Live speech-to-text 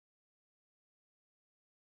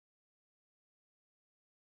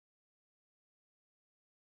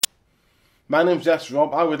My name's S.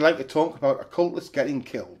 Rob. I would like to talk about occultists getting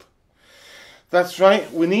killed. That's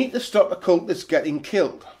right, we need to stop occultists getting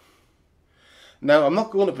killed. Now, I'm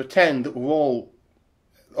not going to pretend that we're all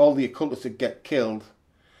the occultists that get killed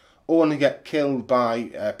only get killed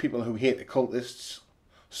by people who hate occultists.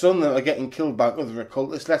 Some of them are getting killed by other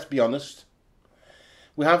occultists, let's be honest.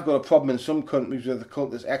 We have got a problem in some countries with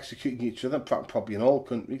occultists executing each other, probably in all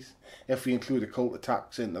countries, if we include occult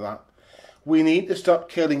attacks into that. We need to stop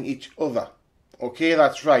killing each other. Okay,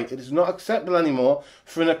 that's right. It is not acceptable anymore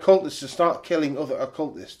for an occultist to start killing other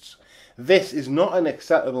occultists. This is not an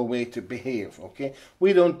acceptable way to behave, okay?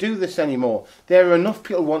 We don't do this anymore. There are enough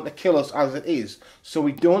people wanting to kill us as it is, so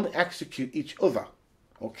we don't execute each other,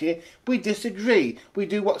 okay? We disagree. We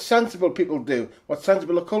do what sensible people do, what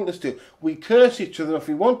sensible occultists do. We curse each other if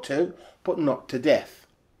we want to, but not to death,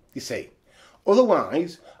 you see.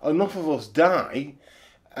 Otherwise, enough of us die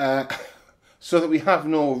so that we have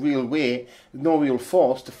no real way, no real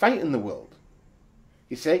force to fight in the world.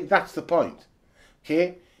 You see, that's the point,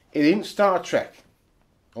 okay? It isn't Star Trek,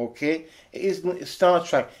 okay? It isn't Star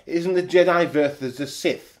Trek. It isn't the Jedi versus the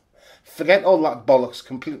Sith. Forget all that bollocks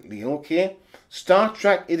completely, okay? Star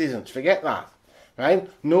Trek, it isn't. Forget that, right?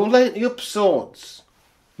 No lighting up swords.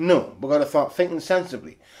 No, we've got to start thinking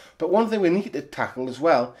sensibly. But one thing we need to tackle as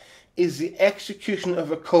well is the execution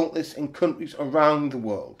of occultists in countries around the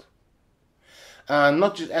world. And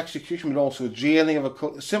not just execution, but also jailing of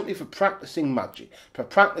occultists simply for practicing magic, for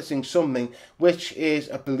practicing something which is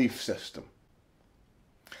a belief system.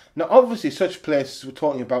 Now, obviously, such places we're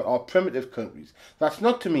talking about are primitive countries. That's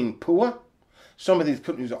not to mean poor. Some of these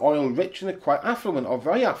countries are oil rich and they're quite affluent, or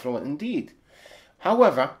very affluent indeed.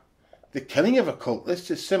 However, the killing of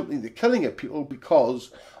occultists is simply the killing of people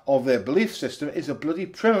because of their belief system is a bloody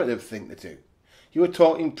primitive thing to do. You are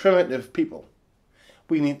talking primitive people.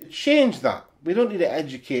 We need to change that. We don't need to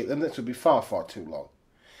educate them. This would be far, far too long.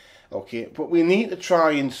 Okay, but we need to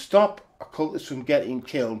try and stop occultists from getting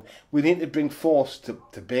killed. We need to bring force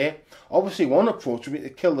to bear. Obviously, one approach would be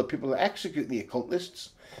to kill the people that execute the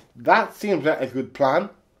occultists. That seems like a good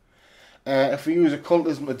plan. If we use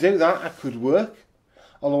occultism to do that, that could work.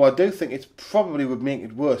 Although I do think it probably would make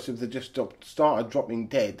it worse if they just started dropping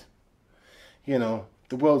dead. You know,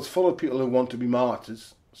 the world's full of people who want to be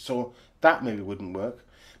martyrs, so that maybe wouldn't work.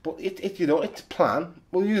 But it's a plan.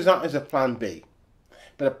 We'll use that as a plan B.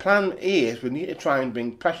 But a plan A is we need to try and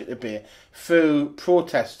bring pressure to bear through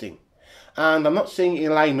protesting. And I'm not saying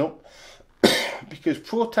you line up, because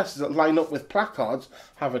protesters that line up with placards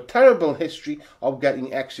have a terrible history of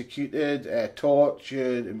getting executed,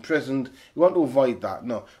 tortured, imprisoned. We want to avoid that.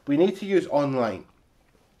 No, we need to use online.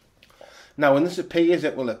 Now, when this appears,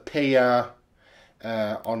 it will appear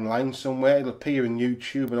online somewhere. It'll appear in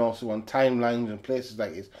YouTube and also on timelines and places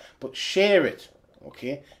like this. But share it,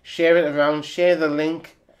 okay? Share it around. Share the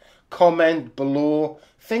link. Comment below.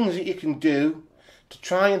 Things that you can do to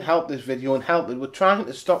try and help this video and help it. We're trying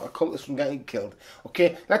to stop occultists from getting killed.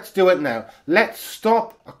 Okay, let's do it now. Let's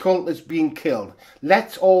stop occultists being killed.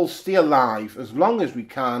 Let's all stay alive as long as we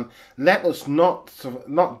can. Let us not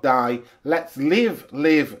die. Let's live,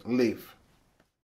 live, live.